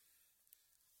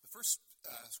The first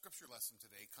scripture lesson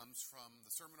today comes from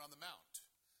the Sermon on the Mount,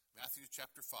 Matthew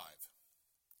chapter 5.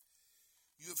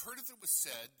 You have heard that it was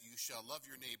said, you shall love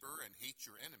your neighbor and hate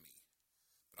your enemy.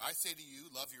 But I say to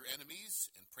you, love your enemies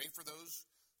and pray for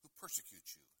those who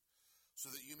persecute you,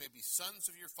 so that you may be sons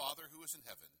of your Father who is in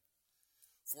heaven.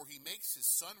 For he makes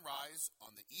his sun rise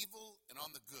on the evil and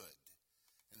on the good,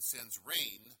 and sends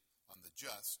rain on the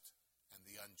just and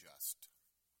the unjust.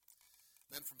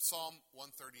 Then from Psalm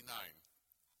 139.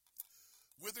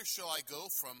 Whither shall I go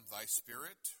from thy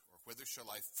spirit, or whither shall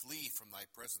I flee from thy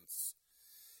presence?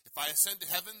 If I ascend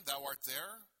to heaven, thou art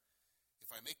there.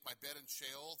 If I make my bed in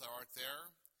Sheol, thou art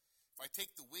there. If I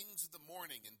take the wings of the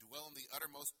morning and dwell in the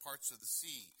uttermost parts of the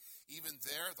sea, even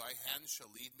there thy hand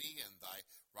shall lead me, and thy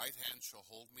right hand shall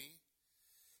hold me.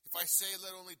 If I say,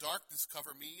 let only darkness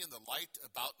cover me, and the light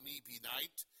about me be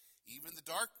night, even the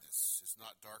darkness is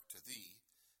not dark to thee,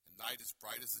 and night is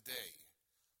bright as the day.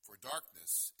 For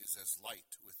darkness is as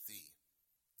light with thee.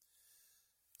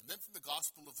 And then from the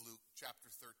Gospel of Luke, chapter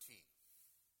 13.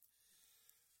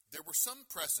 There were some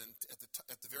present at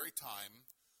the very time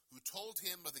who told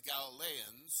him of the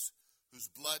Galileans whose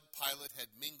blood Pilate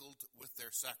had mingled with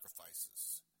their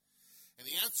sacrifices. And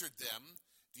he answered them,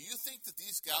 do you think that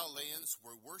these Galileans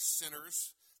were worse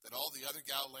sinners than all the other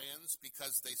Galileans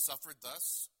because they suffered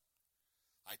thus?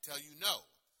 I tell you no,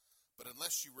 but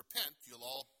unless you repent, you'll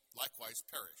all likewise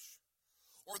perish.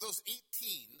 Or those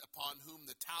 18 upon whom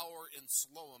the tower in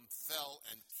Siloam fell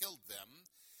and killed them,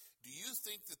 do you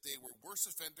think that they were worse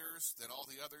offenders than all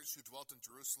the others who dwelt in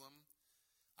Jerusalem?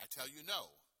 I tell you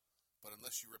no, but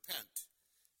unless you repent,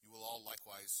 you will all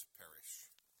likewise perish.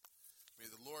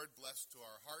 May the Lord bless to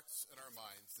our hearts and our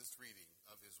minds this reading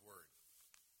of his word.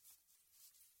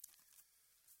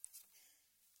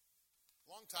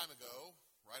 A long time ago,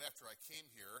 right after I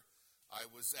came here, I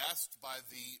was asked by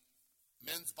the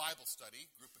men's Bible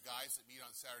study, group of guys that meet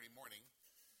on Saturday morning,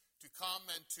 to come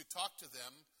and to talk to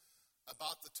them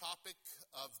about the topic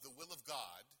of the will of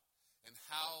God and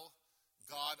how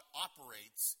God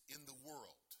operates in the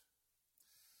world.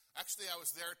 Actually, I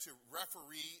was there to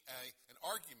referee an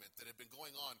argument that had been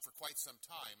going on for quite some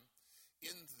time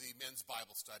in the men's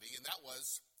Bible study, and that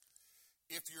was,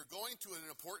 if you're going to an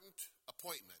important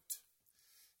appointment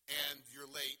and you're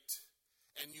late,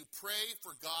 and you pray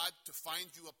for God to find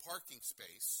you a parking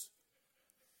space,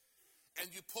 and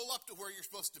you pull up to where you're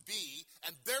supposed to be,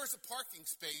 and there's a parking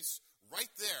space right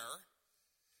there,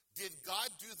 did God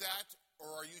do that,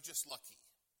 or are you just lucky?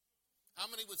 How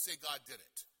many would say God did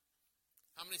it?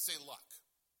 How many say luck?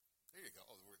 There you go.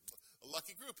 Oh, we're a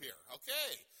lucky group here.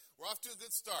 Okay, we're off to a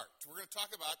good start. We're going to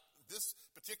talk about this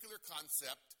particular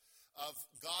concept of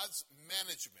God's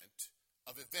management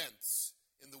of events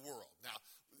in the world. Now,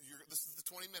 this is the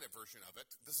 20-minute version of it.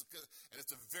 This is good, and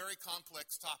it's a very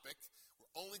complex topic.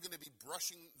 We're only going to be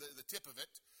brushing the tip of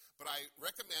it, but I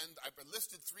recommend, I've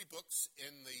listed 3 books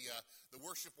in the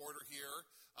worship order here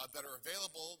that are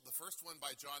available. The first one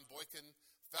by John Boykin,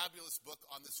 fabulous book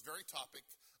on this very topic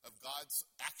of God's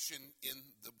action in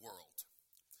the world.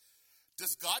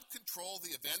 Does God control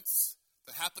the events,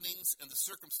 the happenings, and the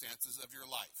circumstances of your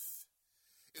life?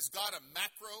 Is God a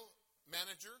macro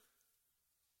manager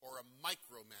or a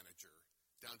micromanager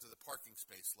down to the parking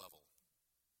space level?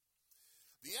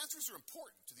 The answers are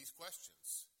important to these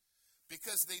questions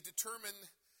because they determine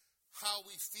how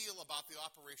we feel about the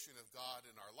operation of God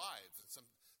in our lives, and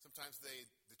sometimes they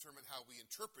determine how we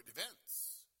interpret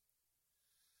events.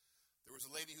 There was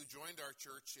a lady who joined our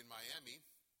church in Miami.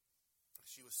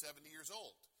 She was 70 years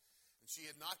old, and she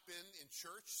had not been in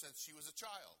church since she was a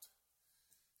child.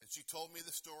 And she told me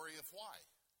the story of why.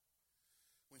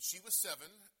 When she was 7,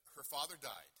 her father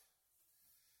died,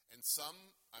 and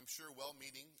some, I'm sure,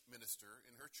 well-meaning minister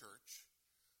in her church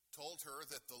told her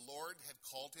that the Lord had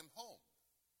called him home,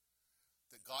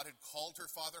 that God had called her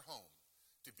father home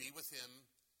to be with him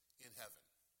in heaven.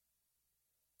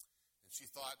 And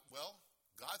she thought, well,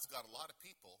 God's got a lot of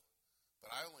people,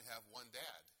 but I only have one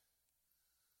dad.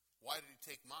 Why did he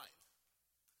take mine?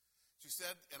 She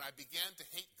said, and I began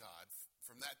to hate God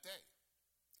from that day.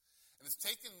 And it's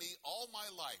taken me all my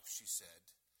life, she said,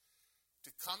 to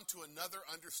come to another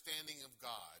understanding of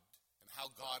God and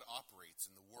how God operates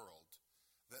in the world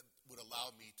that would allow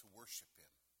me to worship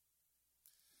him.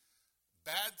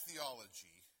 Bad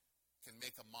theology can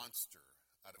make a monster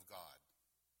out of God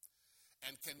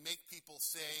and can make people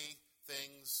say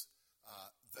things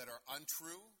that are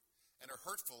untrue and are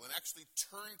hurtful and actually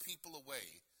turn people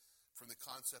away from the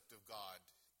concept of God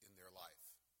in their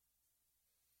life.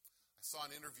 I saw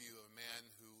an interview of a man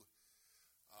who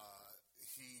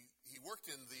he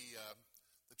worked in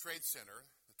the Trade Center,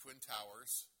 the Twin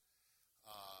Towers,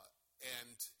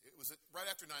 and was right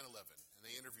after 9/11, and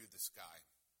they interviewed this guy.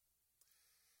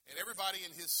 And everybody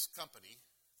in his company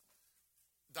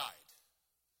died.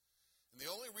 And the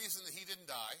only reason that he didn't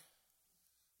die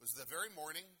was the very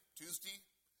morning, Tuesday,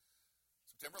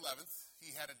 September 11th,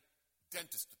 he had a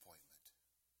dentist appointment.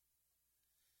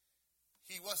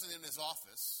 He wasn't in his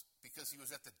office because he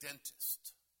was at the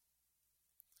dentist.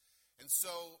 And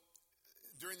so,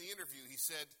 during the interview, he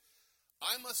said,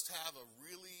 I must have a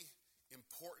really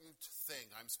important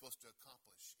thing I'm supposed to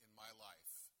accomplish in my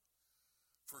life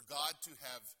for God to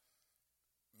have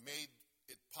made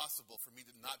it possible for me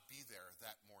to not be there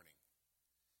that morning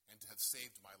and to have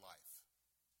saved my life.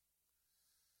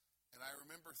 And I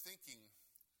remember thinking,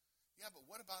 yeah, but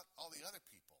what about all the other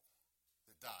people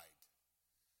that died?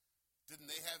 Didn't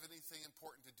they have anything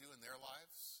important to do in their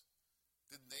lives?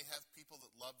 Didn't they have people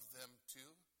that loved them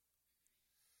too?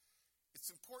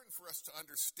 It's important for us to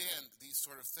understand these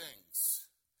sort of things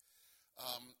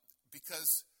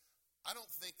because I don't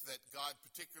think that God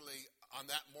particularly on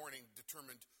that morning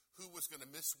determined who was going to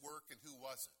miss work and who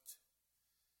wasn't.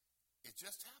 It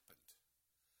just happened.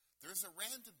 There's a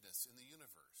randomness in the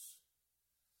universe.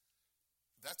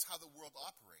 That's how the world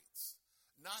operates.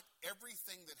 Not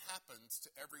everything that happens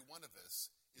to every one of us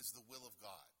is the will of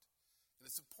God. And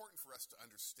it's important for us to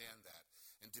understand that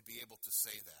and to be able to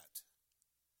say that.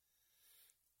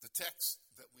 The text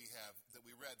that we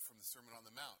read from the Sermon on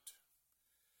the Mount.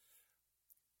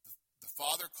 The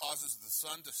Father causes the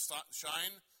sun to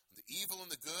shine on the evil and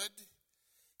the good.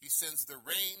 He sends the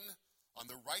rain on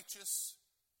the righteous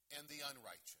and the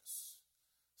unrighteous.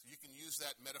 So you can use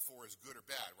that metaphor as good or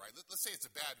bad, right? Let's say it's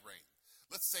a bad rain.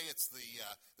 Let's say it's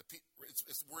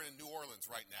we're in New Orleans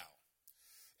right now,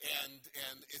 and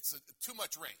it's too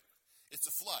much rain. It's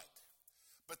a flood,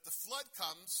 but the flood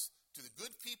comes to the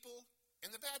good people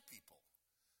and the bad people.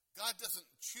 God doesn't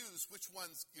choose which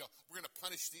ones, we're going to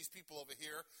punish these people over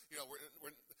here.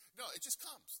 No, it just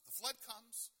comes. The flood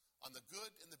comes on the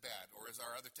good and the bad, or as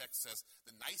our other text says,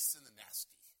 the nice and the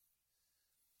nasty.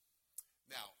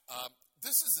 Now,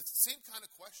 this is the same kind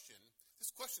of question. This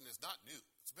question is not new.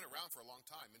 It's been around for a long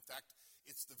time. In fact,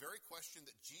 it's the very question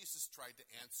that Jesus tried to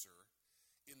answer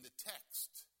in the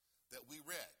text that we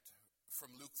read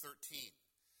from Luke 13.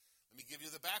 Let me give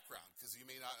you the background, because you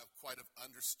may not have quite have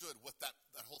understood what that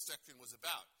whole section was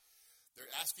about. They're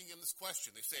asking him this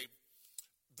question. They say,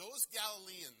 those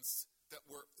Galileans that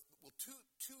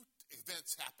two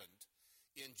events happened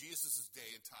in Jesus'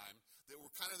 day and time that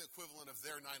were kind of the equivalent of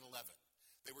their 9/11.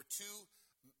 They were two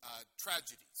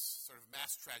tragedies, sort of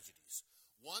mass tragedies.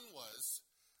 One was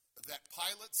that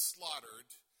Pilate slaughtered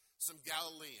some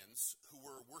Galileans who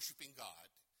were worshiping God,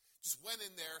 just went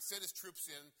in there, sent his troops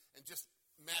in, and just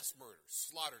mass murder,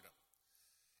 slaughtered them.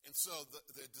 And so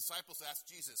the disciples asked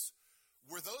Jesus,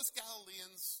 were those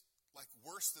Galileans like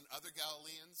worse than other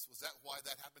Galileans? Was that why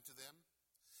that happened to them?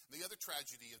 And the other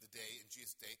tragedy of the day, in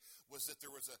Jesus' day, was that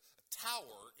there was a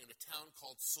tower in a town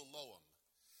called Siloam.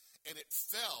 And it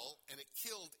fell and it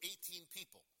killed 18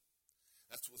 people.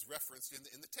 That's what was referenced in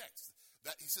the text.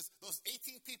 That he says, those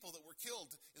 18 people that were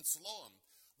killed in Siloam,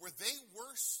 were they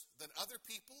worse than other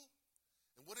people?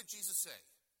 And what did Jesus say?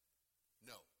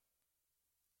 No.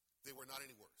 They were not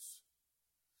any worse.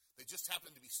 They just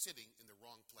happened to be sitting in the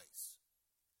wrong place.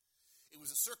 It was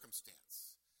a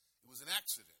circumstance. It was an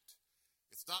accident.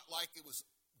 It's not like it was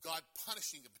God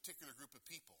punishing a particular group of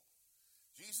people.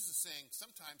 Jesus is saying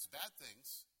sometimes bad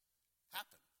things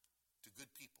happen to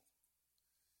good people.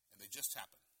 And they just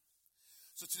happen.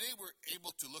 So today we're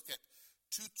able to look at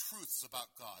two truths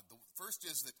about God. The first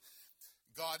is that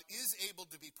God is able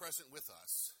to be present with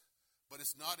us, but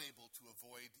is not able to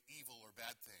avoid evil or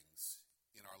bad things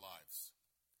in our lives.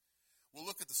 We'll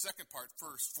look at the second part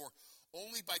first. For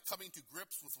only by coming to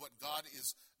grips with what God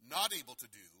is not able to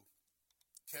do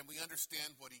can we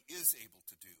understand what he is able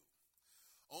to do.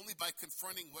 Only by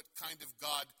confronting what kind of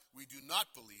God we do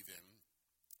not believe in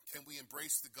can we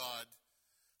embrace the God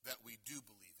that we do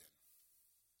believe in.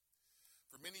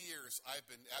 For many years, I've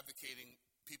been advocating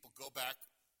people go back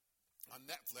on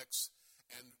Netflix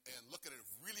and look at a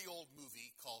really old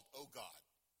movie called Oh God.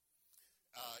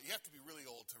 You have to be really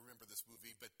old to remember this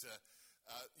movie, but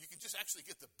you can just actually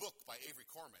get the book by Avery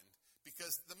Corman,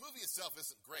 because the movie itself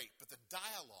isn't great, but the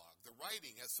dialogue, the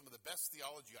writing has some of the best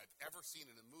theology I've ever seen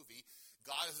in a movie.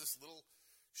 God is this little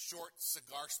short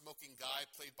cigar-smoking guy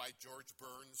played by George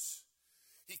Burns.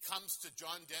 He comes to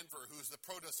John Denver, who's the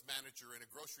produce manager in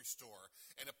a grocery store,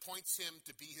 and appoints him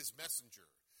to be his messenger.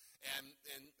 And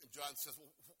John says, well,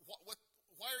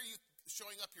 why are you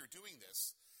showing up here doing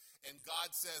this? And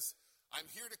God says, I'm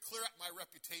here to clear up my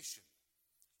reputation.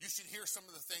 You should hear some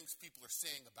of the things people are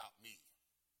saying about me.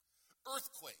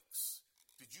 Earthquakes,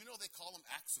 did you know they call them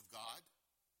acts of God?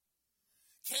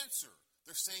 Cancer,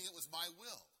 they're saying it was my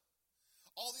will.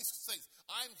 All these things.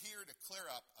 I'm here to clear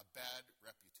up a bad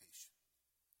reputation.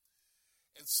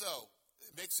 And so,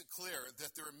 it makes it clear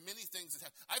that there are many things that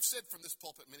happen. I've said from this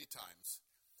pulpit many times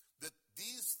that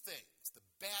these things, the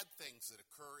bad things that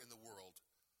occur in the world,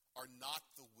 are not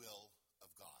the will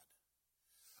of God.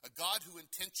 A God who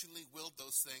intentionally willed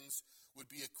those things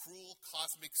would be a cruel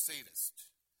cosmic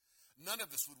sadist. None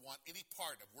of us would want any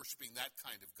part of worshiping that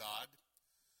kind of God.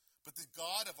 But the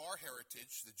God of our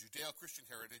heritage, the Judeo-Christian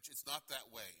heritage, is not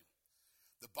that way.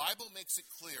 The Bible makes it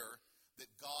clear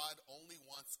that God only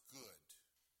wants good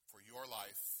for your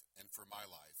life and for my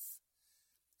life.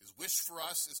 His wish for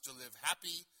us is to live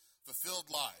happy, fulfilled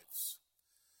lives.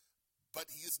 But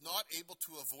he is not able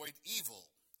to avoid evil.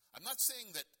 I'm not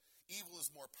saying that evil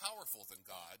is more powerful than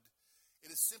God. It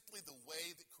is simply the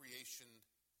way that creation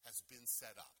has been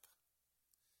set up.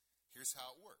 Here's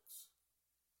how it works.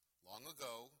 Long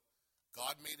ago,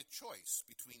 God made a choice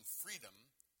between freedom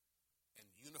and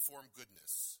uniform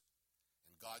goodness,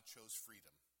 and God chose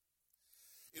freedom.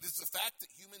 It is the fact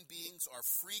that human beings are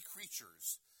free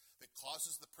creatures that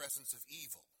causes the presence of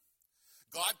evil.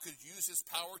 God could use his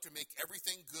power to make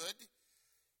everything good.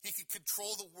 He could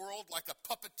control the world like a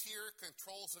puppeteer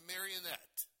controls a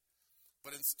marionette.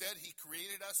 But instead, he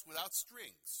created us without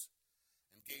strings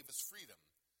and gave us freedom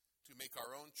to make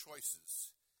our own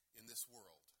choices in this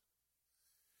world.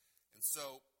 And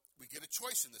so we get a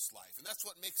choice in this life, and that's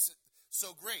what makes it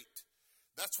so great.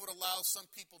 That's what allows some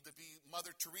people to be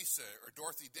Mother Teresa or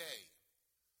Dorothy Day.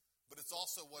 But it's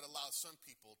also what allows some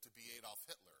people to be Adolf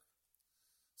Hitler.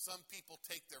 Some people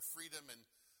take their freedom and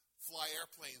fly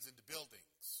airplanes into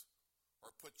buildings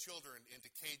or put children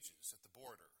into cages at the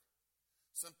border.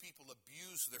 Some people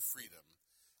abuse their freedom,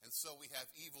 and so we have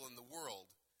evil in the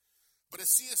world. But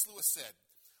as C.S. Lewis said,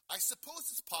 I suppose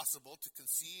it's possible to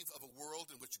conceive of a world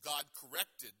in which God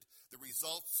corrected the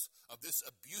results of this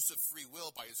abuse of free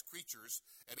will by his creatures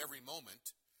at every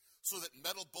moment, so that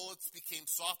metal bullets became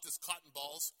soft as cotton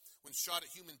balls when shot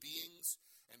at human beings,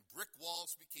 and brick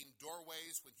walls became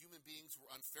doorways when human beings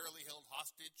were unfairly held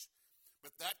hostage.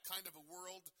 But that kind of a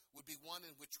world would be one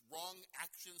in which wrong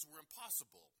actions were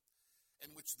impossible,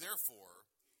 and which therefore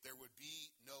there would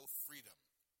be no freedom.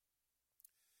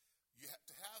 You have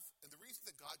to have, and the reason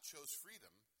that God chose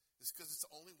freedom is because it's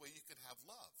the only way you can have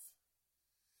love.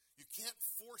 You can't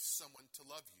force someone to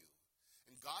love you.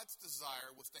 And God's desire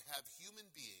was to have human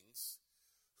beings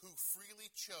who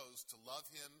freely chose to love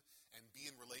him and be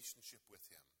in relationship with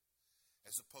him,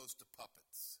 as opposed to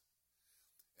puppets,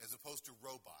 as opposed to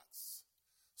robots.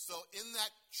 So in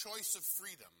that choice of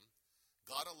freedom,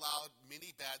 God allowed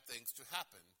many bad things to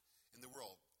happen in the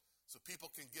world. So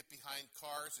people can get behind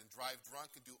cars and drive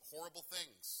drunk and do horrible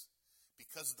things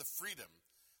because of the freedom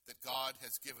that God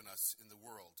has given us in the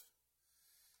world.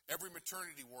 Every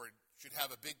maternity ward should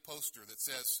have a big poster that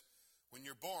says, when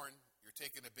you're born, you're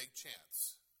taking a big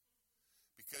chance.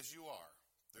 Because you are.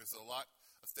 There's a lot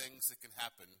of things that can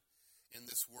happen in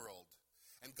this world.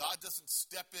 And God doesn't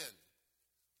step in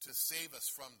to save us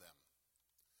from them.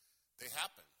 They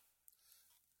happen.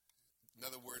 In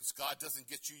other words, God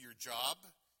doesn't get you your job,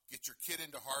 get your kid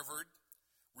into Harvard,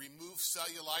 remove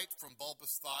cellulite from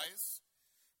bulbous thighs,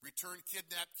 return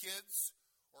kidnapped kids,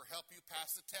 or help you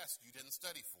pass the test you didn't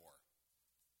study for.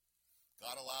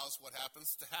 God allows what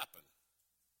happens to happen.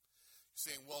 You're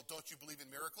saying, well, don't you believe in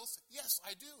miracles? Yes,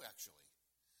 I do, actually.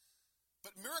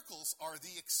 But miracles are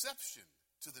the exception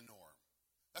to the norm.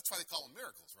 That's why they call them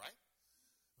miracles, right?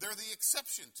 They're the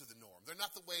exception to the norm. They're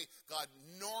not the way God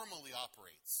normally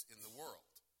operates in the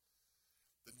world.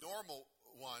 The normal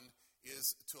one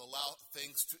is to allow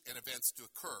things and events to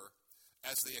occur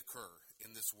as they occur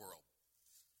in this world.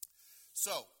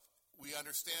 So, we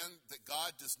understand that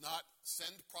God does not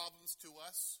send problems to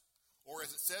us, or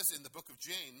as it says in the book of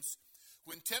James,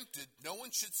 when tempted, no one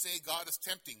should say, God is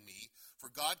tempting me, for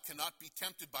God cannot be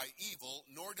tempted by evil,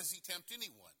 nor does he tempt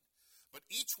anyone. But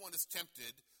each one is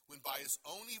tempted when by his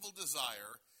own evil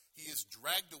desire he is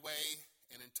dragged away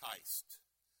and enticed.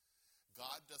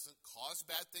 God doesn't cause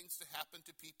bad things to happen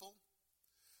to people,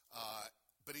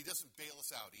 but he doesn't bail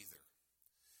us out either.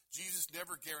 Jesus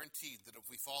never guaranteed that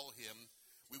if we follow him,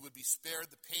 we would be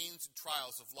spared the pains and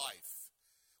trials of life.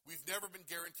 We've never been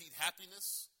guaranteed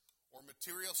happiness or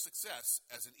material success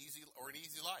as an easy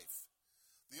life.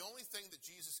 The only thing that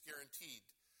Jesus guaranteed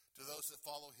to those that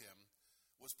follow him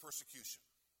was persecution,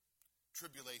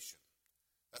 tribulation.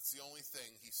 That's the only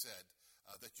thing he said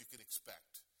that you could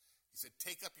expect. He said,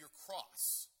 take up your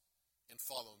cross and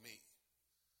follow me.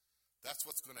 That's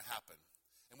what's going to happen.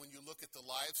 And when you look at the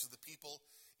lives of the people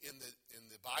in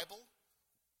the Bible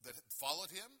that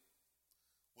followed him?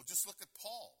 Well, just look at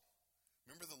Paul.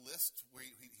 Remember the list where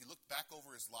he looked back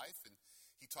over his life and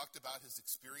he talked about his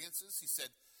experiences? He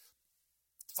said,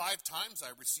 5 times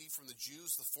I received from the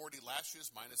Jews the 40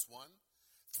 lashes minus 1.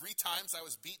 3 times I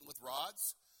was beaten with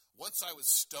rods. Once I was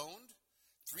stoned.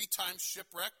 3 times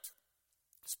shipwrecked.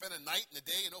 Spent a night and a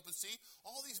day in open sea.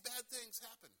 All these bad things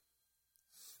happened.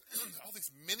 All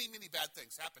these many, many bad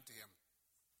things happened to him.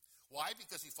 Why?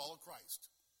 Because he followed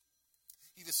Christ.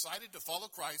 He decided to follow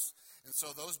Christ, and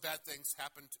so those bad things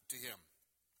happened to him.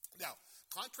 Now,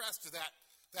 contrast to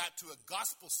that to a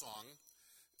gospel song.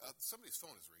 Somebody's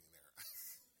phone is ringing there.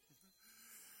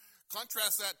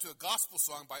 Contrast that to a gospel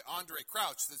song by Andre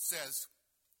Crouch that says,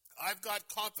 I've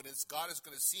got confidence God is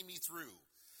going to see me through.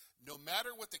 No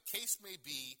matter what the case may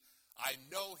be, I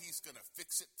know he's going to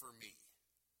fix it for me.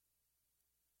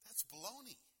 That's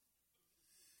baloney.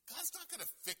 God's not going to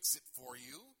fix it for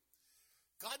you.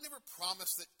 God never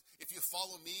promised that if you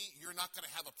follow me, you're not going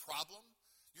to have a problem.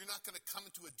 You're not going to come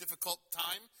into a difficult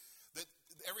time, that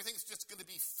everything's just going to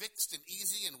be fixed and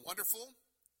easy and wonderful.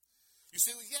 You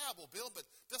say, well, Bill, but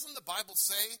doesn't the Bible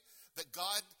say that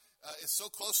God is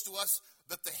so close to us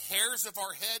that the hairs of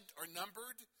our head are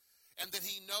numbered and that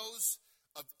he knows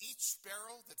of each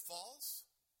sparrow that falls?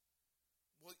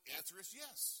 Well, the answer is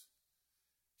yes.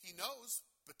 He knows,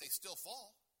 but they still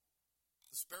fall.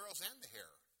 The sparrows and the hair,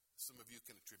 some of you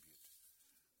can attribute.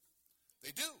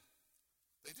 They do.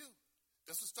 They do.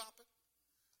 Doesn't stop it.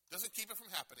 Doesn't keep it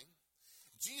from happening.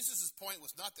 Jesus' point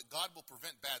was not that God will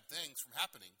prevent bad things from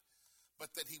happening,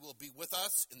 but that he will be with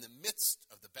us in the midst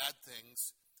of the bad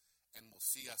things and will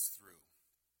see us through.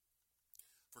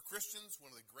 For Christians,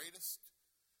 one of the greatest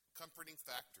comforting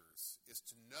factors is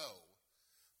to know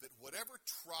that whatever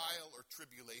trial or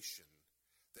tribulation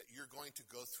that you're going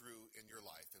to go through in your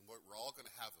life, and we're all going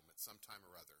to have them at some time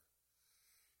or other,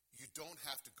 you don't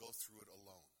have to go through it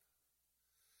alone.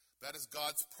 That is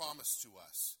God's promise to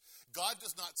us. God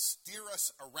does not steer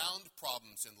us around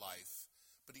problems in life,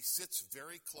 but he sits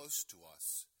very close to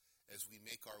us as we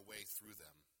make our way through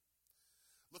them.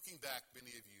 Looking back,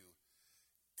 many of you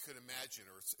could imagine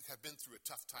or have been through a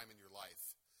tough time in your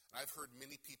life. And I've heard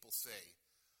many people say,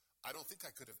 I don't think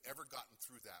I could have ever gotten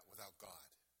through that without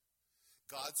God.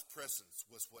 God's presence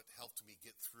was what helped me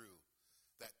get through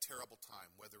that terrible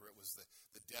time, whether it was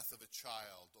the death of a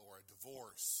child or a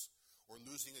divorce or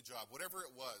losing a job, whatever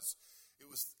it was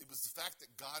the fact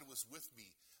that God was with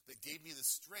me that gave me the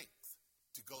strength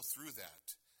to go through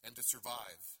that and to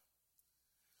survive.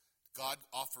 God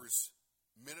offers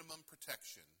minimum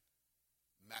protection,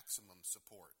 maximum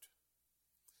support.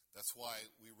 That's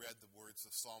why we read the words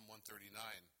of Psalm 139,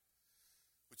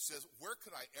 which says, where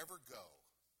could I ever go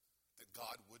that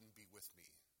God wouldn't be with me?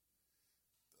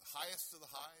 The highest of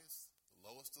the highs, the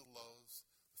lowest of the lows,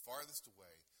 the farthest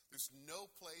away. There's no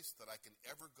place that I can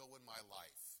ever go in my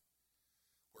life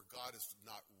where God is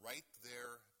not right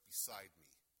there beside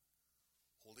me,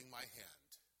 holding my hand,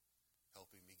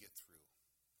 helping me get through.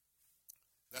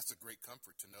 That's a great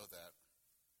comfort to know that.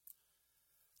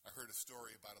 I heard a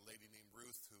story about a lady named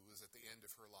Ruth who was at the end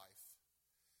of her life,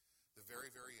 the very,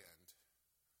 very end,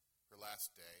 her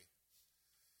last day.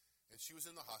 And she was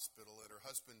in the hospital, and her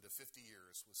husband of 50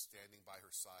 years was standing by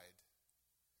her side.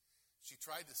 She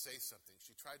tried to say something.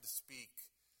 She tried to speak.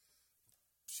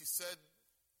 She said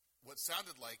what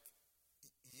sounded like,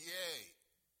 yay,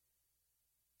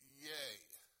 yay.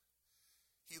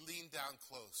 He leaned down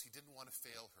close. He didn't want to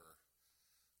fail her.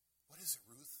 What is it,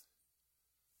 Ruth?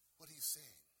 What are you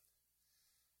saying?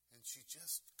 And she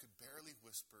just could barely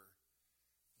whisper,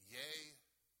 yea,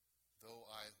 though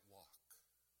I walk.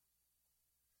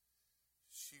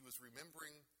 She was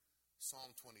remembering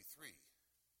Psalm 23.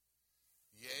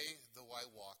 Yea, though I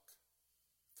walk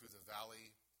through the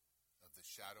valley of the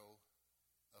shadow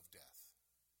of death,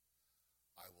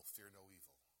 I will fear no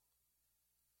evil.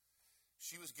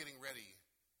 She was getting ready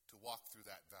to walk through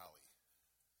that valley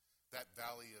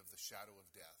of the shadow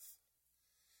of death.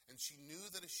 And she knew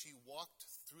that as she walked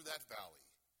through that valley,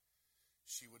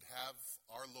 she would have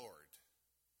our Lord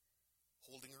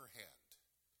holding her hand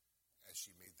as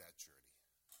she made that journey.